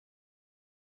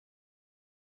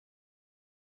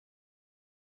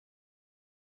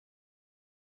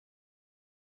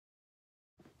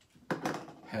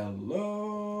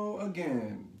Hello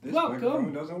again. This Welcome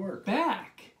microphone doesn't work.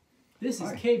 Back. This is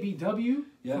Hi. KBW for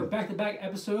Yeah. back-to-back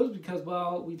episodes because,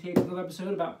 well, we taped another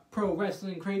episode about pro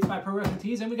wrestling crates by Pro Wrestling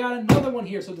Tees, and we got another one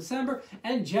here. So December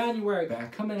and January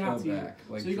Back coming out to you. back,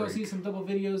 like so you're going to Drake. see some double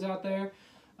videos out there.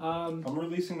 I'm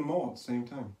releasing them all at the same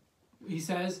time He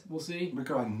says, we'll see.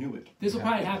 because I knew it. This will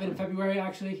probably happen in February,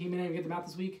 actually. He may not even get them out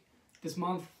this week, this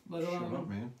month, let Shut alone. up,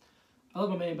 man. I love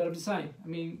my man, but I'm just saying. I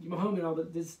mean, you're my homie and all,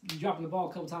 but you're dropping the ball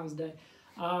a couple times a day.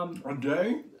 A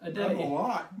day? A day. That's a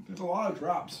lot. There's a lot of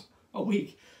drops. A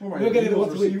week. What am I, We'll get it Eagles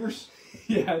once a week. receivers?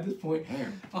 Yeah, at this point.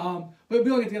 Damn. But we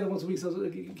don't get together once a week, so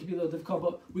it can be a little difficult.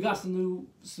 But we got some new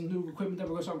equipment that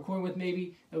we're gonna start recording with.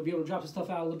 Maybe that we'll be able to drop some stuff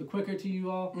out a little bit quicker to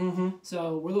you all. Mm-hmm.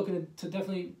 So we're looking to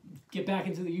definitely get back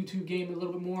into the YouTube game a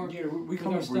little bit more. Yeah, we with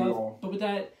come our for you all. But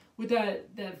with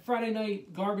that Friday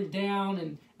night garbage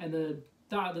down and the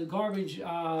garbage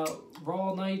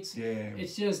Raw nights, Yeah.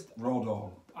 it's just Raw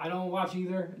dog. I don't watch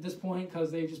either at this point because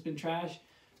they've just been trash.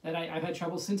 That I've had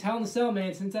trouble since Hell in a Cell,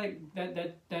 man. Since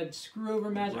that screw over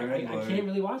match, I can't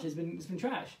really watch it. It's been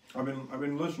trash. I've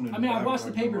been listening. I mean, I back, watched the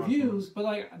like, pay-per-views, but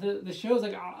like the shows,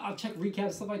 like I'll check recaps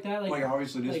and stuff like that. Like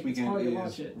obviously this it's weekend hard to is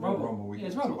watch it. Rumble weekend. Yeah,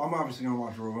 it's Rumble. So I'm obviously gonna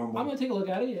watch Rumble. I'm gonna take a look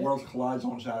at it. Yeah. Worlds Collides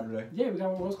on Saturday. Yeah, we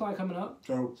got Worlds Collide coming up.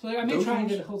 So like, I may those try and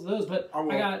ones? get a hold of those, but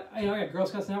I got Girl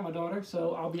Scouts now, my daughter,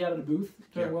 so I'll be out of the booth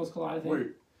during Worlds Collide. I think. Wait,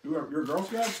 you're a Girl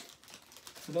Scout?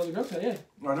 So those are Girl Scouts, yeah.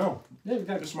 I know. Yeah, we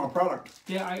got. This is my product.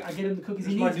 Yeah, I get him the cookies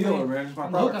This he is my needs. dealer, man. This is my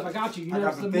I'm the hookup. product. I got you. You I know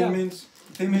got the something Thin else. Mints.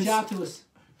 Thin Reach Mints. out to us.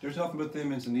 There's nothing but Thin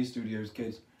Mints in these studios,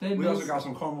 kids. Thin We Mints. also got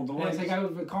some caramel Yeah, delights. it's like I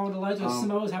would call them delights or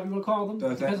Samoas, however you want to call them.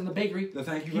 Depends on the bakery. The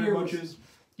thank you very muches.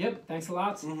 Yep, thanks a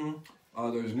lot.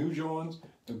 Mm-hmm. There's New Johns,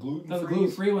 the gluten-free. The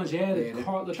gluten-free ones, yeah. Yeah,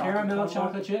 The caramel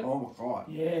chocolate chip. Oh my god.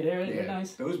 Yeah, they're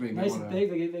nice. Those made me Nice wanna, and big.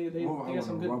 They I got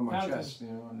some good rub my powder. chest, you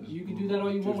know. You can do that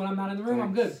all you want when I'm not in the room.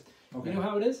 I'm good. Okay. You know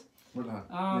how it is? We're not.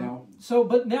 Now.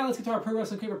 But now let's get to our pro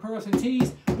wrestling favorite pro wrestling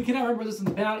tees. We cannot remember what this is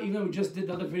about, even though we just did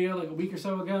the other video like a week or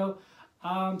so ago.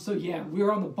 So yeah,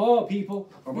 we're on the ball,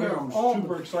 people. I'm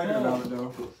super excited about it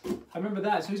though. I remember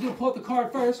that. So he's gonna pull up the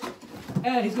card first,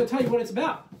 and he's gonna tell you what it's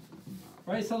about.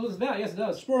 Right? Tell us what it's about. Yes, it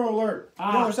does. Spoiler alert. The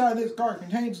other side of this card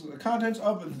contains the contents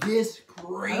of this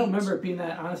crate. I don't remember it being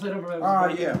that. Honestly, I don't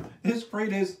remember. Yeah. This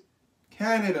crate is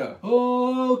Canada.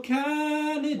 Oh,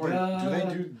 Canada. Wait, do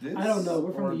they do this? I don't know.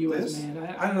 We're from the U.S., this?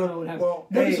 man. I don't know what happens. Well,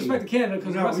 No hey, disrespect to Canada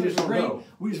because no, wrestling we is just don't great. know.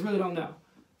 We just really don't know.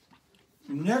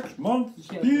 Next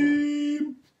month's Yeah.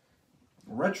 theme,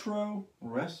 retro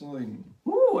wrestling.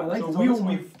 Ooh, I like So this we will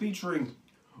one. be featuring,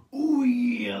 oh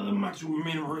yeah, the Macho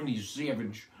Man Randy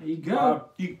Savage. There you go.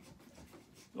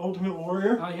 Ultimate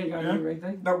Warrior. Oh, yeah, you got to do the ring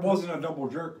thing. That wasn't a double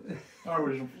jerk. I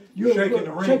was You shaking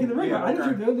the ring. Shaking the ring. Yeah, I okay.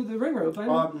 did you do the ring rope.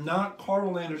 Not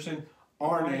Carl Anderson,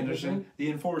 Arn Anderson, the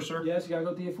Enforcer. Yes, you got to go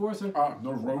with the Enforcer.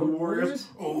 The Road Warriors.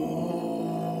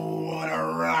 Oh, what a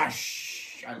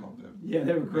rush. I love them. Yeah,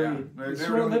 they were great. Yeah,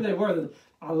 They were.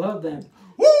 I love them.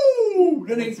 Woo!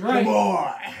 The That's Nature right.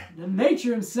 Boy. The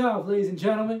nature himself, ladies and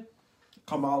gentlemen.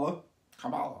 Kamala. I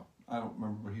don't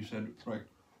remember what he said right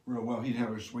real well. He'd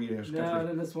have a sweet ass No,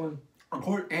 then this one. Of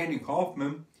course, Andy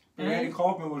Kaufman. But And? Andy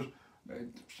Kaufman was...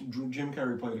 Jim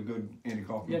Carrey played a good Andy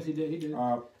Kaufman. Yes, he did. He did.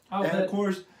 And of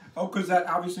course... Oh, because that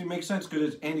obviously makes sense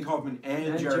because it's Andy Kaufman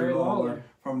and Jerry Lawler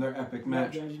from their epic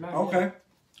match. Okay.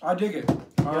 I dig it.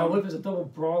 Yeah, what if there's a double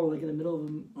brawl like in the middle of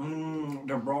them?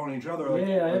 They're brawling each other. Like,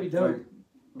 Yeah, that'd be dope.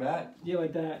 Like that? Yeah,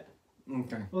 like that.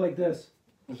 Okay. Or like this.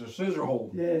 It's a scissor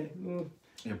hold. Yeah.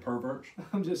 You perverts.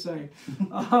 I'm just saying.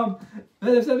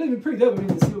 That'd be pretty dope. I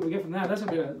mean, to see what we get from that. That's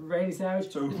gonna be a Randy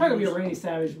Savage. So it's probably gonna be a Randy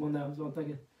Savage one though. Is what I'm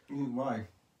thinking. Why?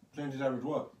 Randy Savage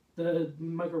what? The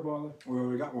micro brawler. We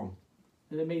already got one.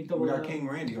 And it made double. We got King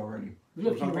Randy already. We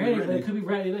got King Randy, but it could be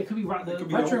Randy. It could be the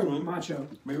retro macho.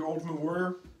 Maybe Ultimate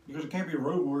Warrior because it can't be a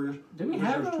Road Warriors. Do we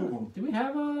have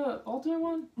a alternate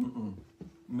one?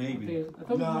 Maybe.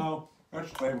 I no. That's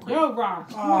Slam Creek. Yo, Rock.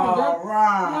 Come on,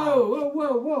 girl.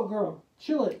 Whoa, girl.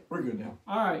 Chill it. We're good now.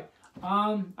 All right.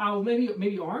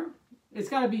 Maybe Arn. It's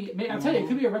gotta be. I'll tell you, it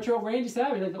could be a retro Randy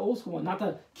Savage, like the old school one, not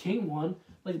the King one,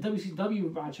 like the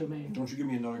WCW Macho Man. Don't you give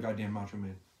me another goddamn Macho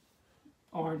Man.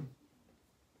 Arn.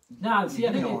 Nah, see,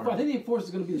 I think the Enforcer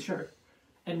is gonna be the shirt,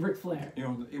 and Ric Flair. You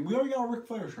know, we already got a Ric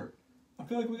Flair shirt. I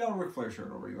feel like we got a Ric Flair shirt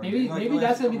already. Like maybe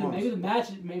that's gonna be the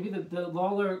match. Maybe the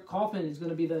Lawler Kaufman is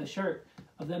gonna be the shirt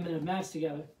of them in a match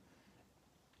together.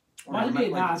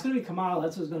 It's gonna be Kamala.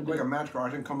 That's what it's gonna be. Like a match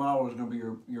card. I think Kamala is gonna be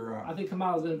your. I think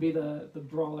Kamala's gonna be the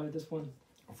brawler at this one.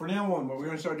 For now on, what we're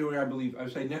gonna start doing, I believe, I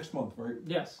say next month, right?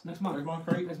 Yes, next month. Next month,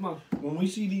 right? Next month. When we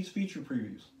see these feature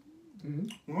previews,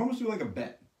 we almost do like a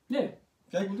bet. Yeah.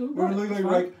 Okay,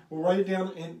 we'll write it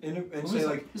down and say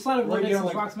like. Just slide it right down,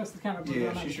 like box next to the counter.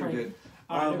 Yeah, she sure did.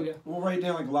 There we go. We'll write it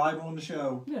down like live on the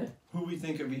show. Yeah. Who we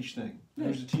think of each thing. Yeah.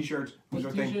 Here's the t-shirts. Here's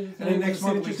our thing. And then next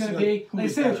month it's going to be like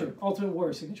signature, Ultimate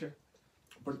Warrior signature.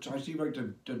 But I see like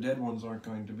the dead ones aren't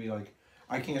going to be like.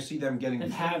 I can't see them getting the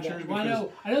signatures because I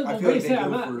know. I feel like they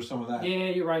go for some of that. Yeah,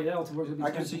 you're right. The Ultimate Warrior.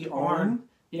 I can see Arn.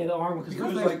 Yeah, the Arn because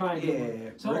like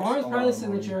so Arn's probably the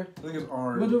signature. I think it's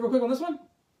Arn. We'll do it real quick on this one.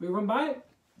 We run by it.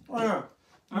 Oh yeah.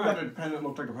 You got a pen that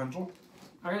looked like a pencil.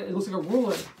 All right, it looks like a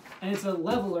ruler, and it's a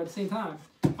leveler at the same time.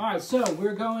 All right, so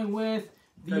we're going with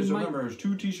the. Okay, so remember, there's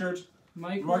 2 t-shirts.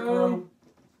 Micro.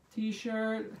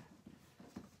 T-shirt.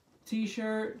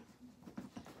 T-shirt.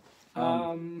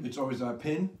 It's always a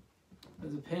pin.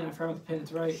 There's a pin. I forgot the pin.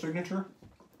 It's right. Signature.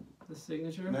 The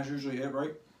signature. And that's usually it,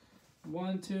 right?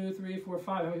 1, 2, 3, 4, 5.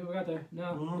 How many people got there?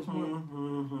 No. There's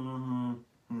more.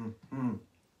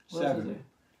 7.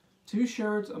 2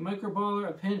 shirts, a microballer,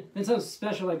 a pin. It sounds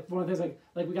special, like one of the things,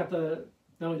 like we got the.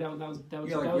 No, that was yeah,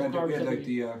 like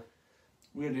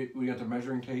we had like we got the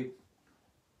measuring tape.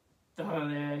 The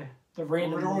random.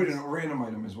 There's always a random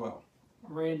item as well.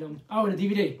 Random. Oh, and a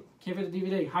DVD. Can't forget the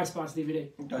DVD. High Spots DVD.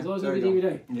 Okay. There's always a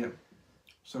DVD. Yeah.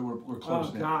 So we're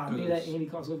close now. Oh God, maybe that Andy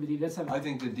calls it DVD. That's I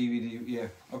think the DVD. Yeah.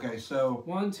 Okay. So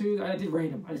 1, 2. I did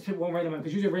random. I just picked one random item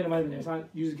because usually a random item in there. It's not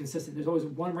usually consistent. There's always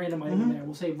one random item in there.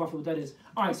 We'll say roughly what that is.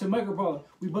 All right. So microballer.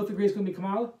 We both agree it's going to be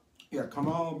Kamala. Yeah,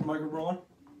 Kamala microballer.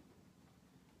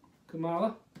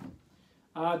 Kamala.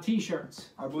 T-shirts.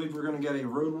 I believe we're going to get a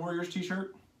Road Warriors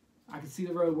t-shirt. I can see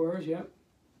the Road Warriors. Yep.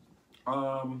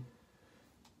 An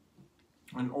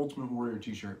Ultimate Warrior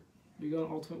t-shirt. We go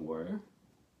an Ultimate Warrior.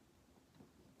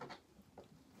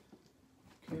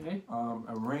 Okay.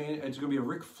 It's going to be a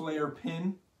Ric Flair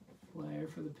pin. Flair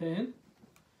for the pin.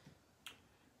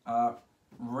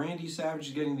 Randy Savage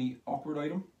is getting the awkward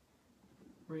item.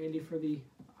 Randy for the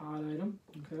odd item.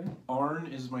 Okay. Arn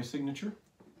is my signature.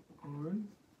 Arn.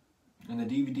 And the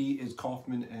DVD is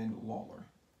Kaufman and Lawler.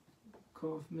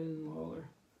 Kaufman and Lawler.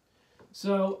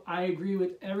 So I agree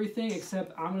with everything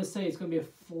except I'm going to say it's going to be a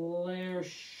Flair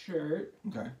shirt.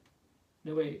 Okay.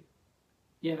 No, wait.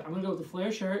 Yeah, I'm going to go with the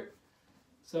Flair shirt.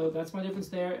 So that's my difference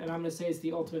there, and I'm going to say it's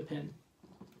the Ultimate pin.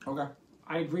 Okay.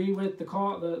 I agree with the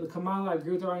Kamala. I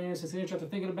agree with the Ryan Anderson signature after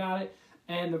thinking about it.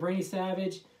 And the Randy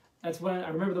Savage, that's when I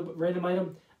remember the random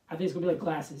item. I think it's going to be like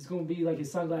glasses. It's going to be like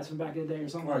his sunglasses from back in the day or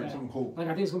something like that. Something cool. Like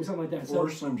I think it's going to be something like that. Or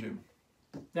Slim Jim.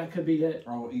 That could be it.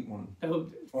 I'll eat one.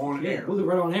 On air. We'll do it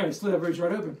right on air. It's split up right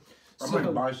open. I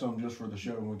might buy some just for the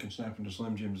show and we can snap into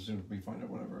Slim Jims as soon as we find out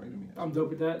whatever item he has. I'm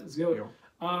dope with that. Let's go.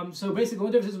 So basically, the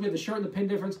only difference is we have the shirt and the pin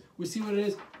difference. We see what it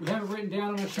is. We have it written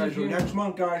down on our sheet here. Next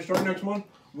month, guys, starting next month,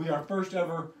 we are first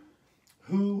ever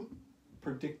Who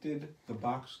Predicted the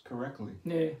Box Correctly.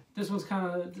 Yeah, this one's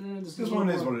kind of... this one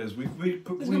is what it is. We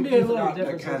forgot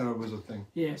that Canada was a thing.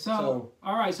 Yeah, so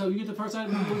all right, so you get the first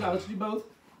item. I'll let you do both.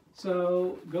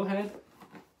 So, go ahead.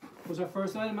 What's our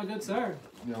first item, my good sir?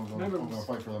 Yeah, I'm going to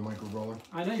fight for the microballer.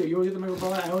 I know you always get the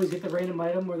microballer. I always get the random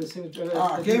item or the signature.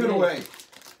 Gave it away.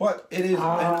 But it is an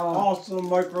awesome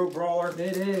micro-brawler.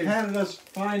 It is. Canada's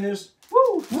finest.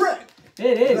 Woo! Red.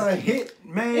 It is. The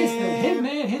Hitman. It's the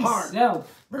Hitman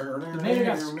himself. The man who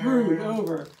got screwed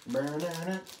over.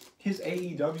 His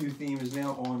AEW theme is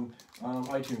now on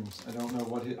iTunes. I don't know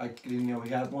what I didn't know he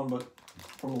had one, but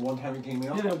from the one time it came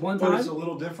out. Yeah, that one time. But it's a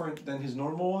little different than his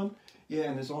normal one. Yeah,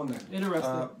 and it's on there.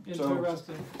 Interesting.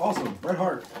 Interesting. So, awesome. Bret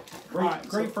Hart.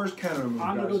 Great first Canada movie,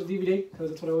 I'm going to go with the DVD because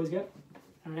that's what I always get.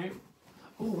 All right.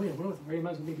 Oh, wait, I wonder if the Randy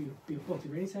might be a book.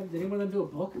 Did anyone of them do a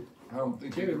book? I don't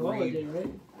think Jerry Lawler did,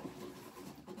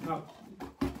 right?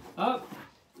 Up.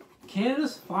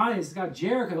 Canada's finest. It's got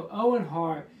Jericho, Owen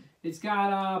Hart. It's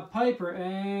got Piper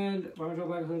and... Why am I drawing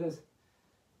blank who it is?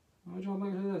 Why am I drawing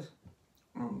blank who it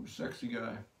is? Sexy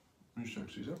guy. Who's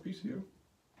sexy? Is that PCO?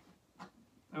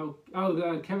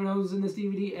 Kevin Owens in this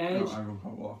DVD. Edge. No, Ivan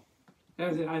Koloff. That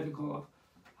was it. Ivan Koloff.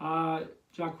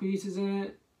 Jacquees is in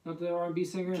it. Not the R&B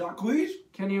singer. Jacquees?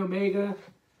 Kenny Omega.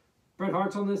 Bret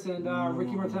Hart's on this, and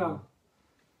Ricky Martel.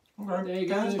 Okay. There you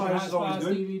go. Canada's Finest is always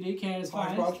good. DVD, Canada's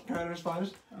Finest. Canada's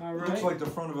Finest. All right. It looks like the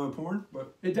front of a porn,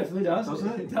 but... It definitely does. Doesn't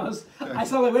it? It does. Okay. I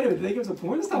saw like, wait a minute, did they give us a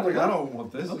porn this time? I don't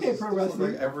want this. Okay, pro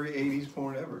wrestling. Like every 80s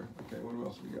porn ever. Okay, what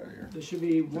else we got here? There should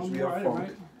be one more item,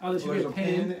 right? Oh, there should be a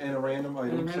pin. And a random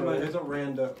item. So there's a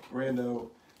rando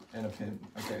and a pin.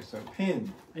 Okay, so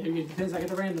pin. You get the pins, I get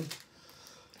the random.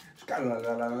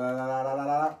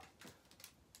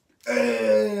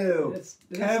 Oh,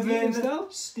 Kevin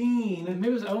Steen. Maybe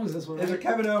it was Owens this one. There's a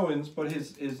Kevin Owens, but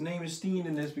his name is Steen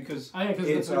in this because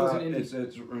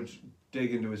it's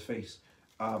dig into his face.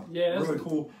 Really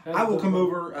cool. I will come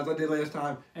over as I did last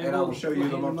time, and I will show you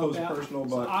them up close and personal.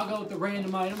 But so I'll go with the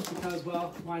random items because,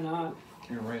 well, why not?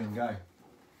 You're a random guy.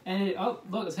 And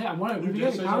look, it's I'm wondering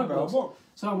maybe we comic books.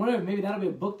 So I'm wondering if maybe that'll be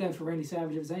a book then for Randy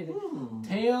Savage if it's anything.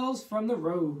 Tales from the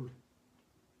Road.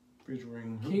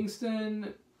 Featuring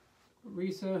Kingston,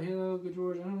 Risa, Halo, Good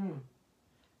George. I don't know.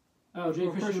 Oh, Jay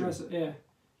Christian. Yeah,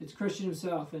 it's Christian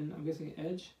himself, and I'm guessing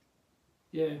Edge.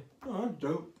 Yeah. Oh, that's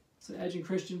dope. It's an Edge and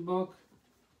Christian book.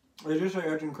 It just say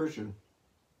Edge and Christian.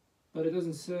 But it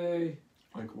doesn't say.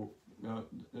 Like,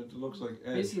 it looks like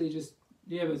Edge. Basically, just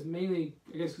but it's mainly.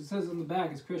 I guess it says on the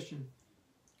back it's Christian.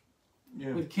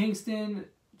 Yeah. With Kingston,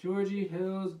 Georgie,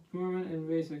 Hills, Gorman, and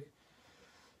Basic.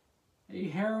 A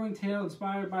harrowing tale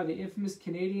inspired by the infamous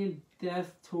Canadian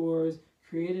Death Tours,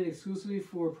 created exclusively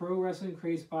for pro wrestling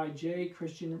craze by J.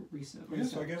 Christian Risa.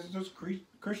 Yes, I guess it's just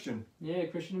Christian. Yeah,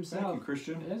 Christian himself. Thank you,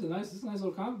 Christian. Yeah, it's a nice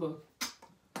little comic book.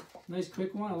 Nice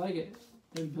quick one. I like it.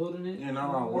 Been building it. Yeah, not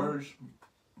a lot of words.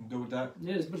 Go with that.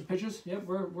 Yeah, there's a bunch of pictures. Yep,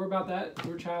 we're about that.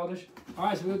 We're childish. All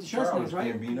right, so we have the shirts next,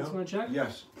 right? Gambino. Just want to check?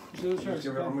 Yes. Shirts,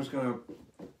 I'm just gonna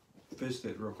fist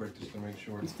it real quick just to make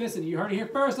sure. He's fisting. You heard it here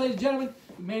first, ladies and gentlemen.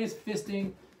 The man is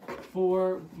fisting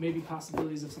for maybe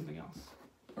possibilities of something else.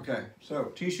 Okay,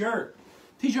 so T-shirt.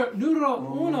 T-shirt numero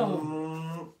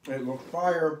uno. It looks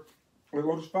fire. It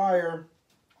looks fire.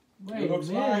 Wait it looks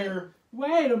a minute. fire.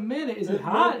 Wait a minute. Is it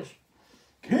hot?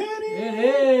 Kenny. It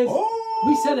is. Oh,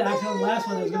 we said it actually on the last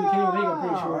one. That was going to be Kenny Omega, I'm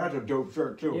pretty sure. That's a dope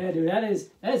shirt too. Yeah, dude. That is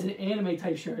an anime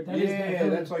type shirt.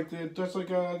 That's like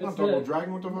not Double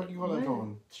Dragon. What the fuck you call that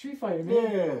going? Street Fighter,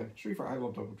 man. Yeah, Street Fighter. I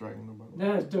love Double Dragon.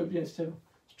 That's dope. Yes, too.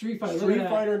 Street Fighter. Street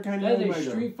Fighter Kenny Omega. That is a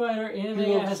Street Fighter anime.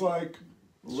 He looks like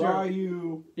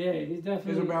Ryu. Yeah, he's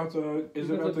definitely is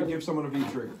about to give someone a V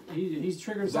trigger. He's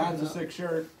triggered something. That's a sick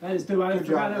shirt. That is dope. I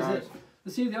forgot that was it.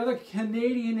 Let's see, the other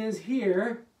Canadian is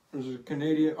here. There's a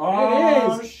Canadian.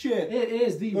 Oh, shit. It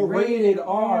is the rated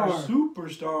R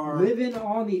superstar. Living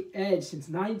on the Edge since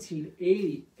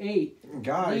 1988.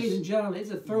 Guys. Ladies and gentlemen, it's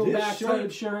a throwback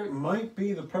type shirt. Might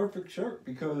be the perfect shirt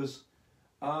because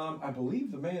I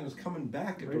believe the man is coming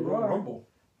back at the Royal Rumble.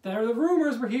 There are the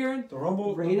rumors we're hearing. The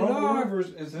Rumble. Rated R. Rumors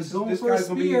is this going this for guy's a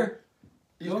spear.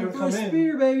 He's going to come in.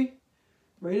 Spear, baby.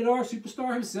 Rated R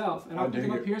superstar himself. And I'll put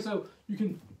him up here so you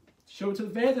can show it to the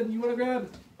fans and you want to grab.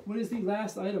 What is the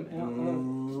last item out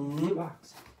of the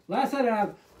box? Last item out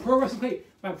of Pro Wrestling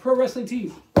Plate by Pro Wrestling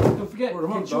Tees. Don't forget,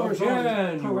 get yours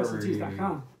on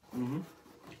ProWrestlingTees.com.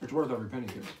 It's worth every penny,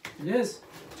 kids. It is.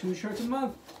 2 shirts a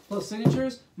month, plus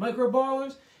signatures, micro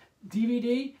ballers,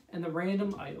 DVD, and the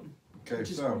random item. Okay, which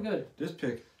is so pretty good. This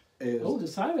pick is... Oh, the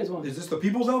sideways one. Is this the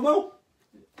People's Elbow?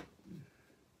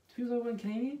 People's Elbow in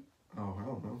Canadian? Oh, I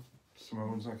don't know.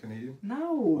 Samoan's not Canadian?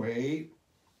 No. Wait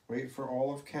for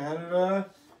all of Canada.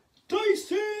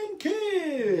 Tyson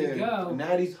Kidd! There you go.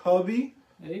 Natty's hubby.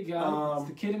 There you go. It's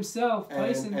the kid himself,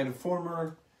 Tyson. And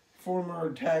former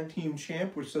tag team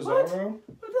champ with Cesaro.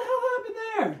 What the hell happened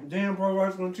there? Damn, Pro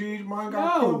Wrestling Tees. Mine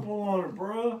got crumple on it,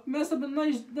 bro. Messed up a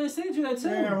nice signature that too.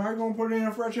 Damn, how you gonna put it in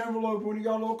a fresh envelope when you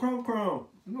got a little crumb?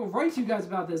 I'm gonna write to you guys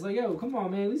about this. Like, yo, come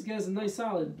on, man. At least get us a nice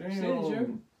solid signature.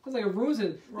 It's like a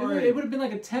Rusin. Right. It would have been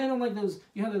like a 10 on like those.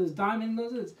 You have those diamond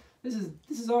noses. This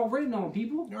is all written on,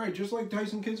 people. All right, just like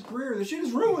Tyson Kidd's career, this shit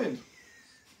is ruined.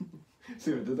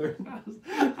 See what I did there?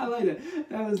 I like that.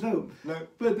 That was dope. No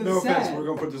offense, we're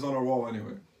gonna put this on our wall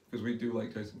anyway because we do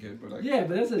like Tyson Kidd, but yeah,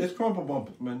 but it's crumple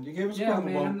bump, man. You gave us a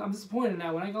crumple bump. Man, I'm disappointed in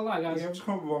that one. I ain't gonna lie, guys. You gave us a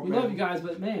crumple bump. We love you guys,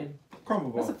 but man, crumple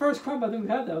bump. That's the first crumple I think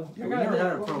we've had though. Yeah, we never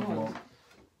had a crumple bump.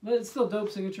 But it's still dope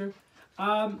signature.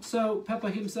 So Peppa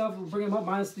himself will bring him up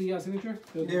minus the signature.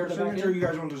 Yeah, signature you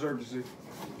guys don't deserve to see.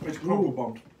 It's crumple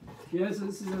bumped. Yeah, this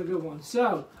isn't a good one.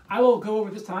 So I will go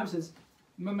over this time since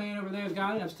my man over there has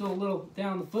got it. I'm still a little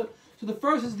down the foot. So the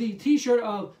first is the T-shirt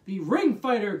of the ring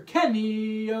fighter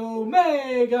Kenny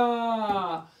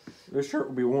Omega. This shirt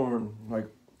will be worn like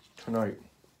tonight.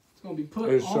 It's gonna be put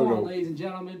on, ladies and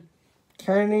gentlemen.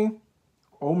 Kenny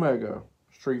Omega,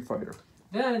 Street Fighter.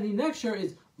 Then the next shirt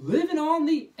is Living on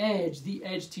the Edge. The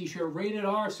Edge T-shirt, rated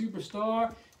R,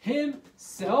 superstar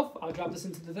himself. I'll drop this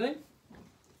into the thing.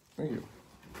 Thank you.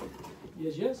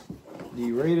 Yes.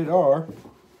 The rated R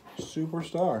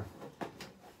superstar.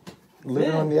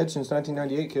 Living on the Edge since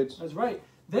 1998, kids. That's right.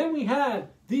 Then we have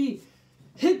the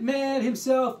Hitman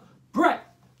himself,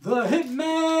 Bret the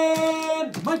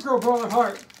Hitman Micro Brawler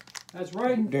Hart. That's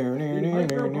right. The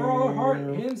Micro Brawler Hart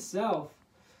himself.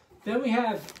 Then we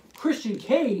have Christian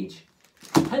Cage,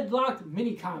 Headlocked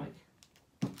Mini Comic.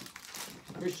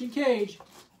 Christian Cage,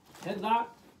 Headlock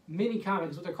Mini Comic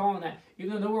is what they're calling that.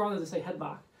 Even though nowhere on there they say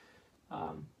Headlock.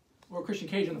 Or Christian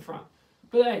Cage on the front.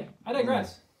 But hey, I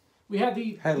digress. We have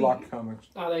the Headlock Comics.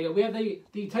 Oh, there you go. We have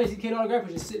the Tyson Kidd autograph,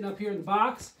 which is sitting up here in the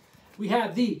box. We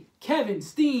have the Kevin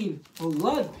Steen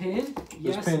blood pin.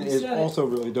 This Yes, pin is also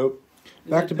really dope.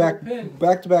 Back to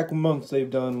back months, they've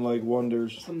done like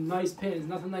wonders. Some nice pins.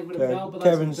 Nothing like with a bell, but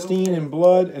Kevin like some Steen in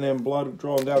blood, and then blood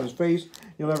drawn down his face.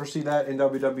 You'll never see that in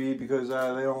WWE because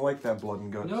they don't like that blood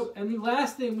and guts. Nope. And the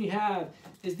last thing we have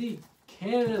is the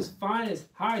Canada's finest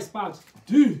highest box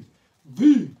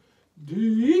DVD.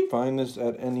 Find this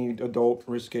at any adult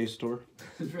risque store.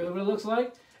 That's really what it looks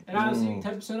like. And obviously, you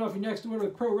can 10% off your next order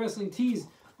with Pro Wrestling Tees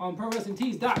on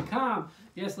ProWrestlingTees.com.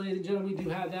 Yes, ladies and gentlemen, we do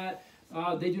have that.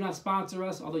 They do not sponsor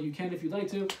us, although you can if you'd like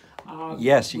to.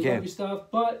 Yes, you we can. Love your stuff,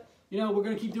 but you know we're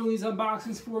gonna keep doing these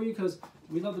unboxings for you because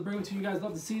we love to bring them to you guys.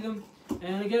 Love to see them.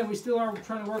 And again, we still are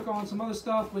trying to work on some other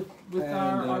stuff with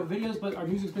our videos, but our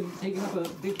music's been taking up a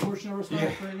big portion of our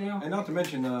stuff right now. And not to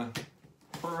mention,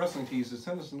 Pro Wrestling Tees has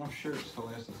sent us enough shirts to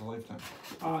last us a lifetime.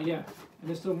 Yeah, and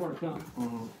there's still more to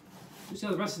come. We still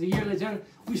have the rest of the year, ladies and gentlemen.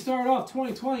 We started off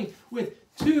 2020 with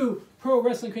 2 Pro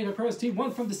Wrestling Creative Pro Team,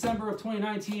 one from December of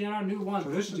 2019 and our new one. So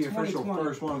this is the official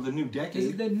first one of the new decade. This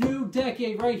is the new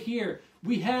decade right here.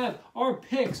 We have our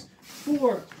picks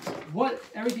for what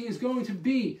everything is going to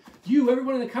be. You,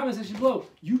 everyone in the comment section below,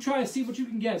 you try to see what you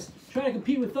can guess. Try to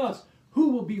compete with us.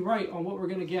 Who will be right on what we're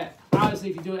going to get?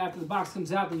 Obviously, if you do it after the box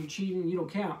comes out, then you're cheating and you don't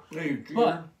count.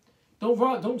 But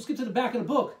don't skip to the back of the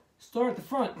book. Start at the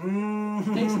front.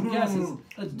 Take some guesses.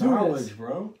 Let's do knowledge, this.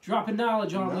 Bro. Dropping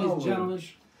knowledge on ladies and gentlemen.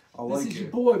 This is your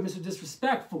boy, Mr.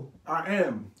 Disrespectful. I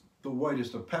am the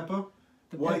whitest of pepper.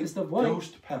 The whitest of white.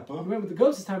 Ghost Pepper. We went with the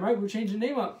ghost this time, right? We were changing the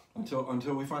name up.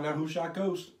 Until we find out who shot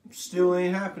Ghost. Still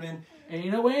ain't happening. And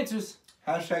you know answers.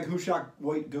 Hashtag who shot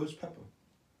white Ghost Pepper.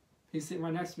 He's sitting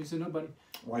right next to me, so nobody.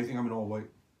 Why do you think I'm in all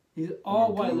white? He's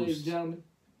all white, ladies and gentlemen.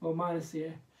 Well, minus the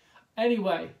air.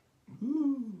 Anyway,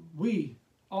 we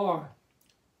are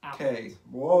out. K.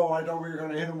 Whoa, I thought we were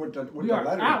going to hit him with the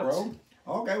letters, bro.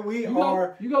 Okay, we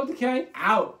are... You go with the K.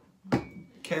 Out.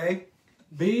 K.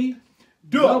 B.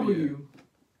 W.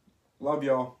 Love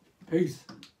y'all. Peace.